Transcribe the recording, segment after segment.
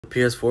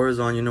PS4 is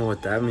on, you know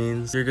what that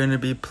means. You're gonna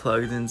be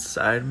plugged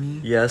inside me?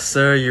 Yes,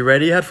 sir. You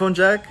ready, headphone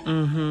jack?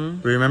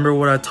 Remember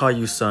what I taught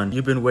you, son.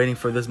 You've been waiting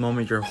for this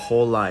moment your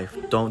whole life.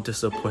 Don't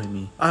disappoint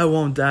me. I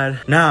won't, Dad.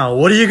 Now,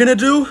 what are you gonna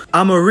do?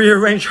 I'ma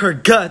rearrange her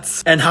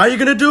guts. And how you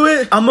gonna do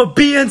it? I'ma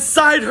be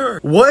inside her.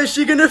 What is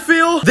she gonna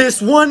feel?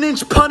 This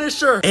 1-inch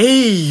Punisher.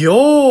 Hey,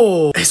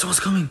 yo. Hey, someone's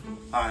coming.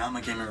 Alright, I'm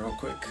gonna game it real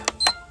quick.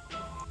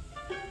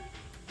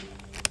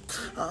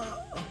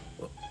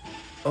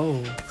 Oh,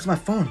 where's my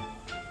phone?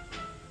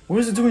 What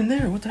is it doing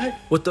there? What the heck?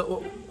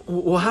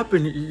 What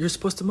happened? You're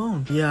supposed to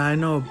moan. Yeah, I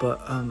know, but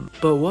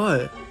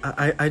what?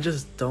 I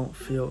just don't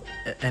feel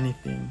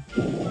anything.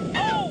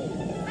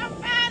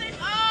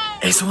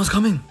 Hey, someone's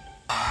coming.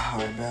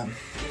 Alright, man.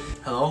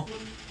 Hello?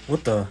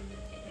 What the?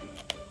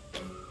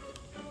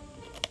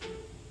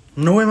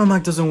 No way my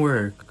mic doesn't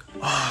work.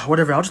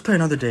 Whatever, I'll just play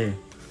another day.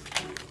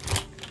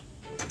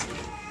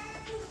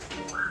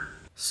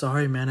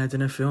 Sorry, man, I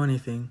didn't feel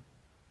anything.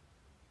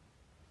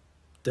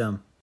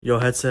 Damn. Yo,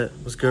 headset,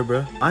 what's good,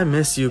 bro? I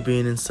miss you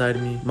being inside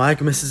me.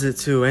 Mike misses it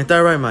too, ain't that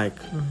right, Mike?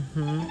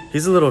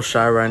 He's a little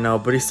shy right now,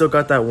 but he still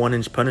got that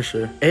 1-inch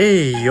Punisher.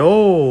 Hey,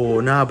 yo,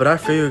 nah, but I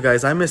feel you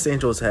guys. I miss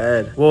Angel's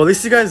head. Well, at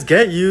least you guys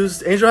get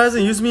used. Angel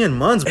hasn't used me in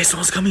months. Hey,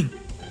 someone's coming.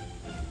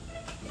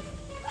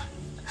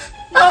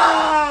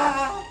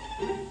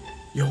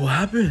 Yo, what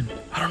happened?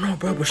 I don't know,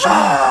 bro, but shut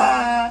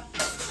up.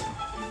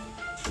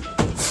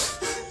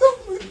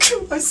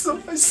 I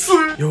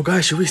swear. Yo,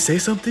 guys, should we say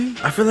something?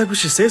 I feel like we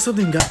should say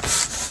something,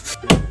 guys.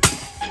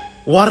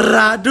 What did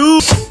I do?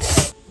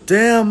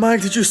 Damn,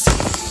 Mike, did you see?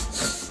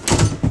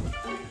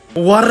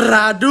 What did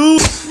I do?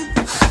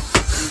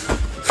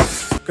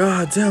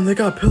 God damn, they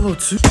got pillow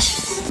too.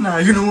 Nah,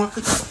 you know what?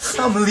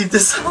 I'm gonna leave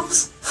this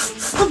house.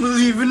 I'm gonna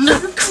leave and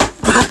never come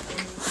back.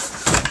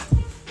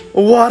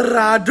 What did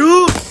I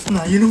do?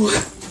 Nah, you know what?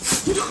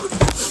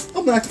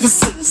 I'm not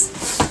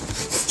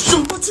possessed.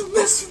 Don't want to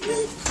mess with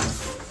me.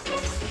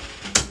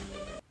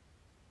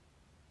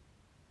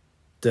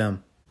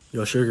 Damn.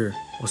 Yo, Sugar,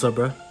 what's up,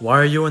 bro? Why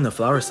are you in the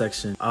flower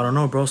section? I don't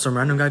know, bro. Some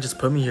random guy just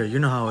put me here. You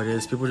know how it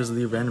is. People just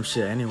leave random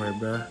shit anywhere,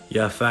 bro.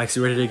 Yeah, facts.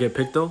 You ready to get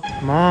picked, though?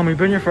 Mom, we've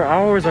been here for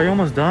hours. Are you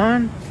almost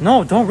done?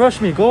 No, don't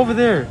rush me. Go over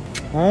there.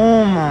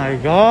 Oh, my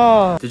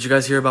God. Did you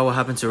guys hear about what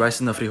happened to Rice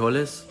and the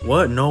Frijoles?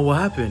 What? No, what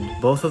happened?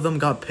 Both of them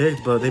got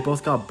picked, but they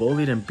both got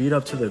bullied and beat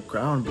up to the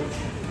ground, bro.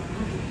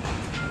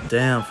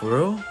 Damn, for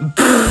real?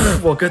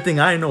 Well, good thing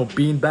I know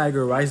beanbag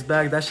or rice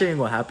bag. That shit ain't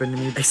gonna happen to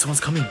me. Hey,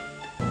 someone's coming.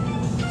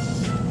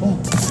 Oh.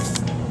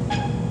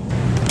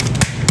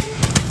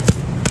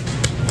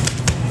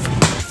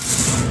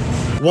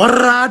 What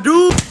did I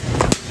do?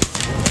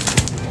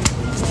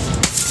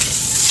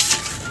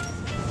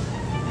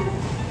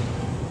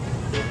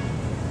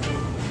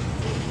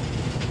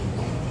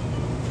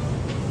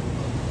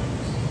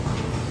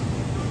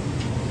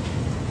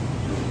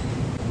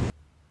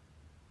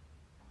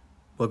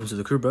 Welcome to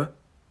the crew, bro.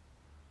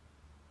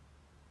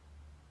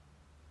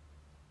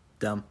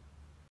 Damn.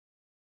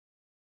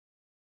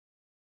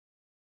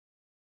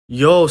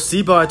 Yo,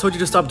 Sibo, I told you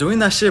to stop doing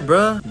that shit,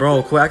 bruh.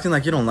 Bro, quit acting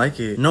like you don't like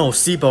it. No,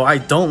 Sibo, I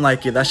don't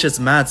like it. That shit's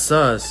mad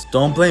sus.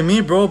 Don't blame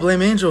me, bro.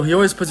 Blame Angel. He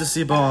always puts his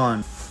Sibo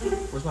on.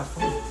 Where's my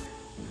phone?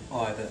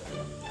 Oh, I bet.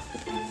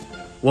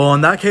 Well,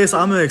 in that case,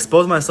 I'm gonna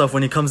expose myself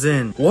when he comes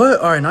in. What?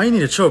 Alright, now you need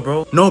to chill,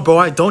 bro. No, bro,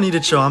 I don't need to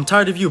chill. I'm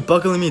tired of you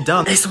buckling me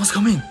down. Hey, someone's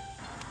coming.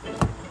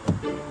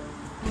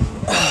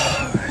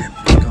 Alright,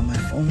 got my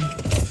phone.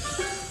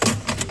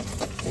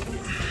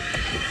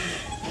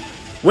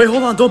 Wait,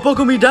 hold on. Don't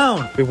buckle me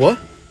down. Wait, what?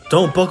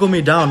 Don't buckle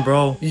me down,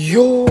 bro.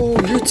 Yo,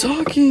 you're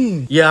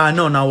talking. Yeah, I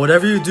know. Now,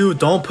 whatever you do,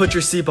 don't put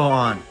your seatbelt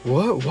on.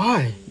 What?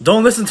 Why?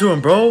 Don't listen to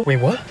him, bro. Wait,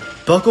 what?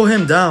 Buckle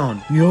him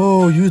down.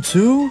 Yo, you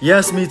too?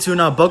 Yes, me too.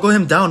 Now, buckle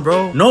him down,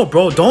 bro. No,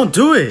 bro, don't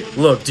do it.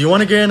 Look, do you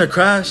want to get in a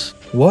crash?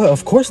 What?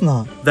 Of course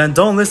not. Then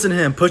don't listen to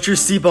him. Put your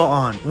seatbelt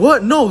on.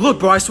 What? No, look,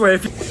 bro, I swear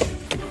if you...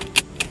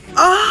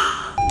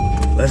 Ah!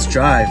 Let's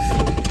drive.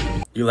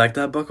 You like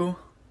that, buckle?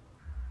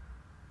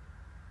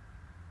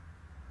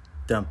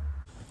 Damn.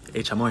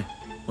 Hey, chamoy.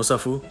 What's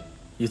up, fool?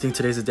 You think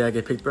today's the day I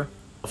get picked, bro?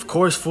 Of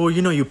course, fool.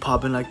 You know you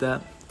popping like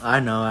that. I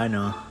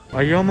know.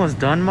 Are you almost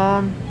done,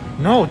 Mom?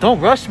 No, don't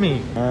rush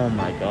me. Oh,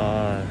 my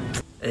God.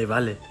 Hey,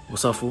 Vale.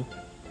 What's up, fool?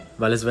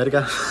 Vale's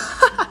verga?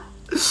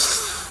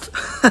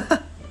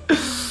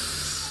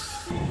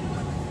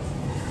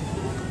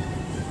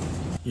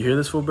 You hear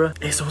this, fool, bro?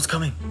 Hey, someone's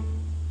coming.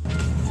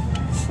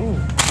 Ooh.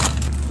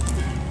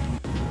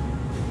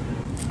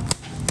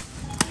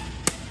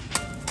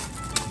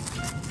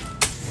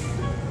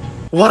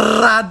 What did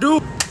I do?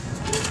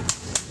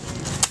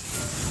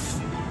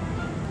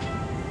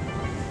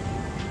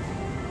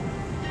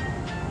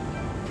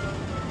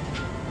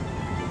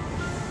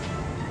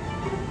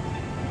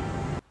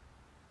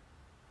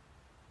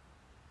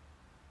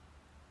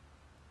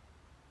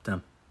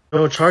 Damn.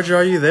 Yo, Charger,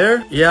 are you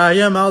there? Yeah, I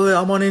am, Outlet.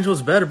 I'm on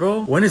Angel's bed,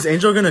 bro. When is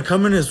Angel gonna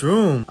come in his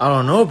room? I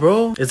don't know,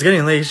 bro. It's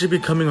getting late. He should be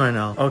coming right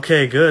now.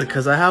 Okay, good,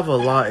 because I have a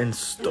lot in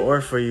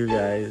store for you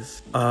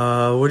guys.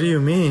 What do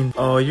you mean?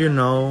 Oh, you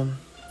know,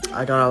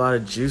 I got a lot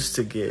of juice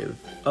to give.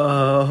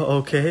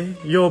 Okay.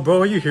 Yo,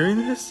 bro, are you hearing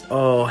this?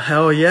 Oh,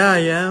 hell yeah, I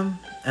am.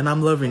 And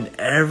I'm loving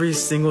every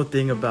single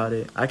thing about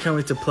it. I can't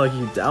wait to plug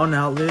you down,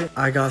 outlet.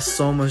 I got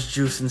so much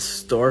juice in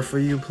store for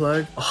you,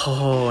 plug.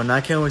 Oh, and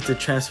I can't wait to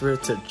transfer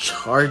it to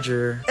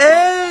charger.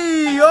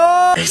 Hey,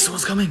 yo! Hey,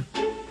 someone's coming.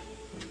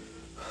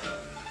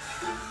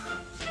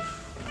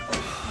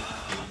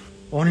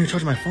 Why don't you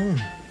charge my phone?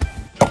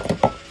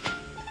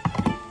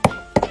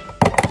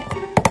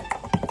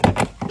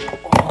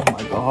 Oh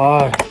my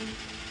god.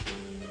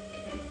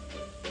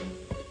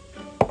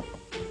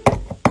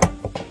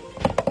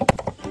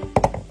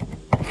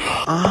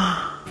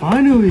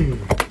 Finally.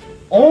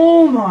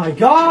 Oh my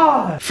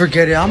god.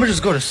 Forget it, I'ma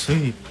just go to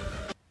sleep.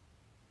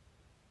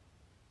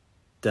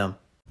 Damn.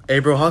 Hey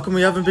bro, how come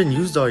we haven't been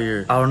used all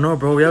year? I don't know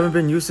bro, we haven't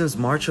been used since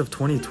March of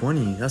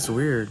 2020. That's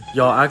weird.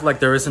 Y'all act like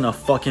there isn't a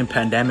fucking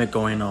pandemic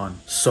going on.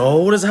 So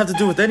what does it have to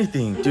do with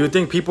anything? Do you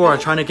think people are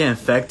trying to get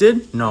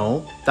infected?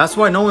 No. That's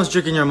why no one's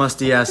drinking your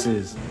musty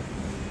asses.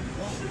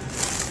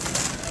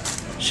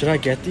 Should I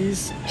get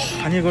these?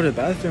 I need to go to the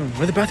bathroom.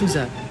 Where the bathroom's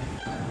at?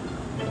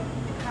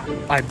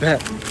 I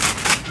bet.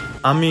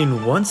 I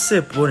mean, one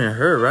sip wouldn't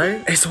hurt,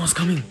 right? Hey, someone's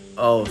coming.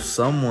 Oh,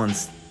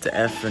 someone's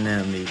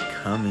definitely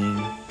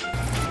coming.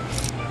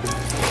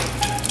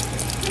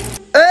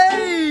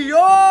 Hey,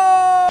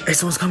 yo! Hey,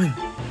 someone's coming.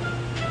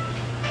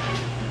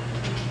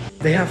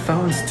 They have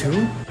fountains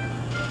too?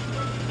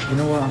 You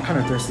know what? I'm kind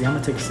of thirsty. I'm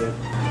gonna take a sip.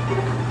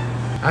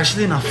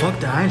 Actually, nah, fuck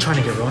that. I ain't trying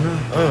to get Rona.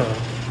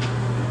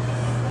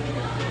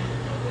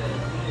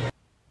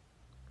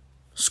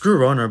 Screw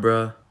Rona,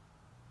 bruh.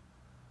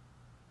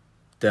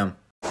 Damn.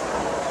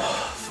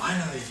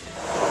 Finally.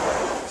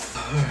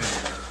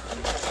 Alright.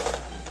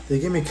 They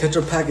gave me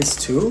ketchup packets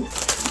too?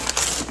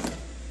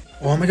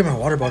 Oh, I'm gonna get my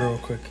water bottle real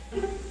quick.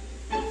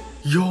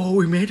 Yo,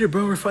 we made it,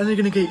 bro. We're finally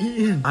gonna get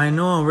eaten. I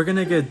know, we're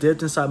gonna get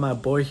dipped inside my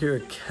boy here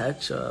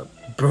ketchup.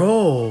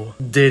 Bro,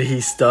 did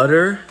he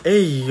stutter?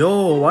 Hey,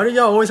 yo, why do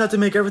y'all always have to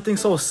make everything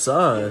so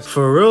sus?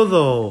 For real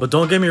though. But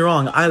don't get me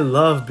wrong, I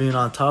love being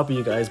on top of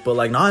you guys, but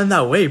like not in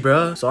that way,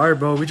 bro. Sorry,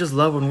 bro, we just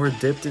love when we're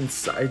dipped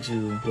inside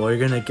you. Well, you're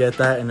gonna get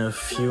that in a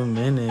few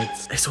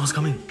minutes. Hey, someone's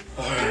coming.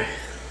 Alright.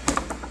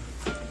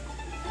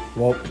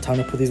 Well, time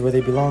to put these where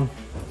they belong.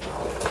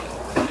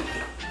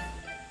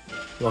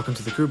 Welcome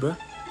to the crew, bro.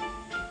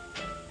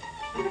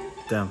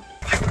 Damn.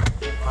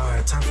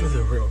 Alright, time for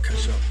the real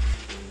ketchup.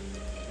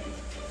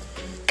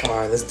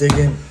 Alright, let's dig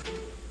in.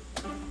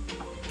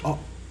 Oh.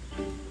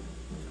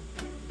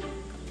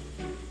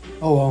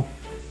 Oh well.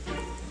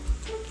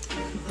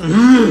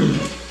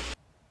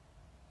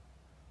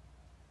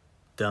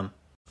 Damn.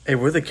 Hey,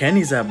 where the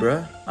candies at,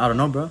 bruh? I don't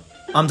know, bro.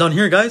 I'm down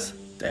here, guys.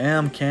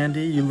 Damn,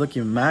 Candy, you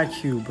looking mad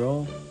cute,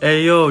 bro.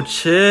 Hey, yo,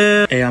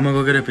 chill. Hey, I'm gonna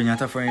go get a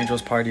piñata for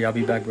Angel's party. I'll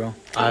be back, bro.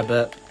 I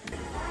bet.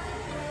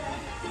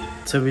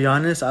 To be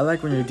honest, I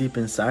like when you're deep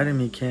inside of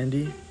me,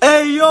 Candy.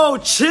 Hey, yo,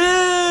 chill!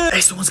 Hey,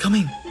 someone's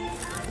coming.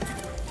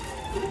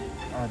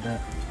 I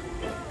bet.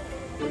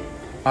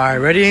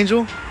 Alright, ready,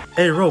 Angel?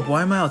 Hey, Rope,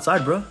 why am I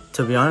outside, bro?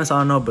 To be honest, I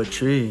don't know, but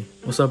Tree.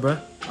 What's up, bro?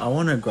 I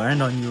want to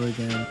grind on you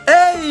again.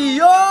 Hey,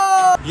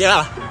 yo!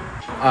 Yeah.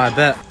 I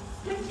bet.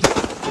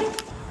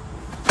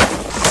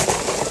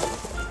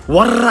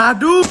 What did I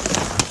do?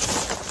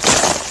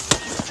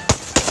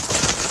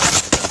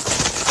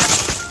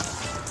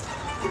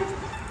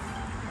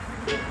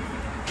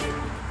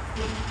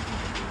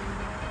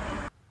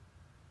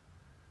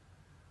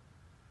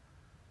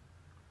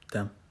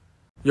 Damn.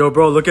 Yo,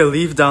 bro, look at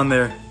Leaf down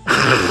there.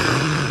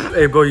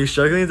 Hey, bro, you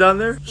struggling down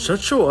there?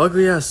 Shut your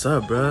ugly ass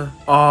up, bruh.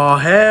 Oh,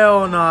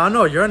 hell no. I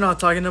know you're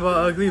not talking about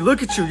ugly.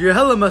 Look at you. You're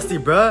hella musty,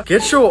 bruh.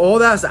 Get your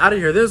old ass out of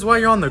here. This is why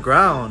you're on the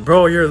ground.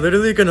 Bro, you're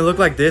literally gonna look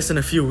like this in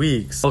a few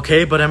weeks.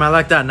 Okay, but am I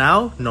like that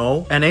now?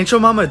 No. And ain't your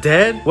mama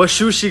dead? What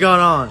shoes she got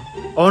on?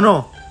 Oh,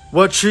 no.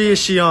 What tree is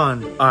she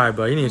on? Alright,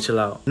 bro, you need to chill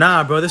out.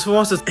 Nah, bro, this one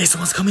wants to... Hey,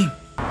 someone's coming.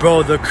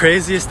 Bro, the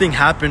craziest thing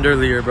happened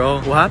earlier,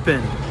 bro. What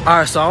happened?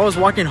 Alright, so I was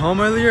walking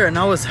home earlier and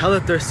I was hella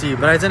thirsty,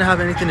 but I didn't have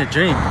anything to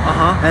drink.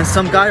 And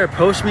some guy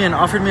approached me and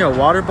offered me a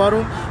water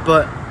bottle,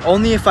 but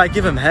only if I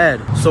give him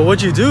head. So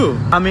what'd you do?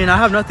 I mean, I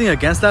have nothing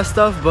against that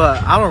stuff,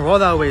 but I don't roll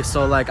that way,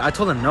 so like, I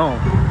told him no.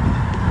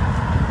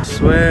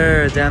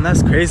 Swear, damn,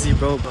 that's crazy,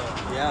 bro, but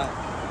yeah.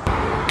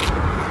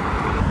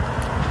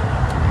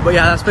 But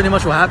yeah, that's pretty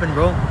much what happened,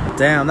 bro.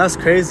 Damn, that's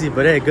crazy,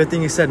 but hey, good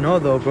thing you said no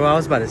though, bro. I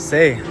was about to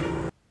say.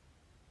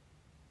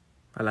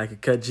 I like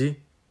it cut, G.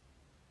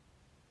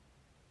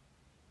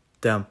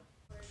 Damn.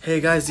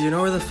 Hey guys, do you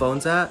know where the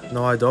phone's at?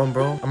 No, I don't,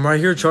 bro. I'm right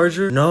here,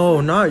 charger.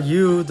 No, not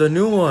you. The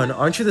new one.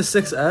 Aren't you the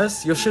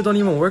 6S? Your shit don't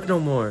even work no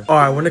more.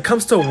 Alright, when it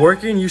comes to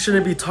working, you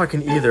shouldn't be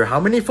talking either. How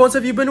many phones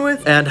have you been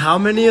with? And how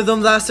many of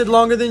them lasted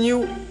longer than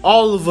you?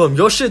 All of them.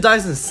 Your shit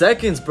dies in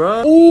seconds,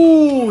 bro.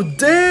 Ooh,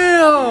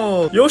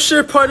 damn. Your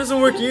shit part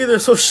doesn't work either,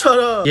 so shut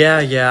up.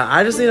 Yeah.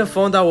 I just need a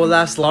phone that will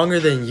last longer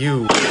than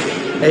you.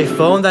 A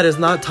phone that is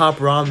not top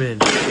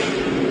ramen.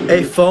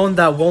 A phone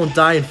that won't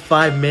die in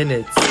 5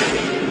 minutes.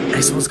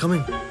 Hey, someone's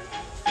coming.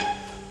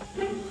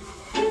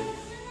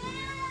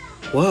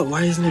 What?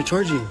 Why isn't it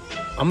charging?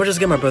 I'm gonna just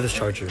get my brother's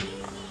charger.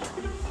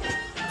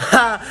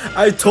 Ha!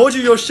 I told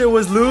you your shit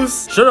was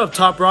loose. Shut up,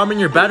 Top Ramen.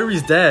 Your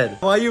battery's dead.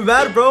 Why you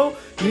mad, bro?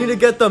 You need to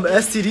get them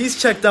STDs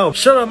checked out.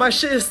 Shut up, my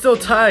shit is still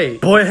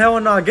tight. Boy, hell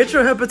nah. Get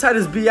your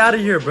hepatitis B out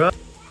of here, bro.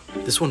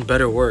 This one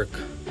better work.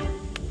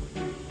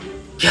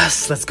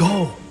 Yes, let's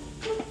go.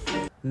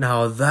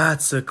 Now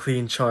that's a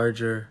clean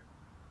charger.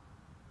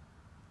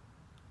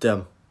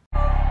 Damn.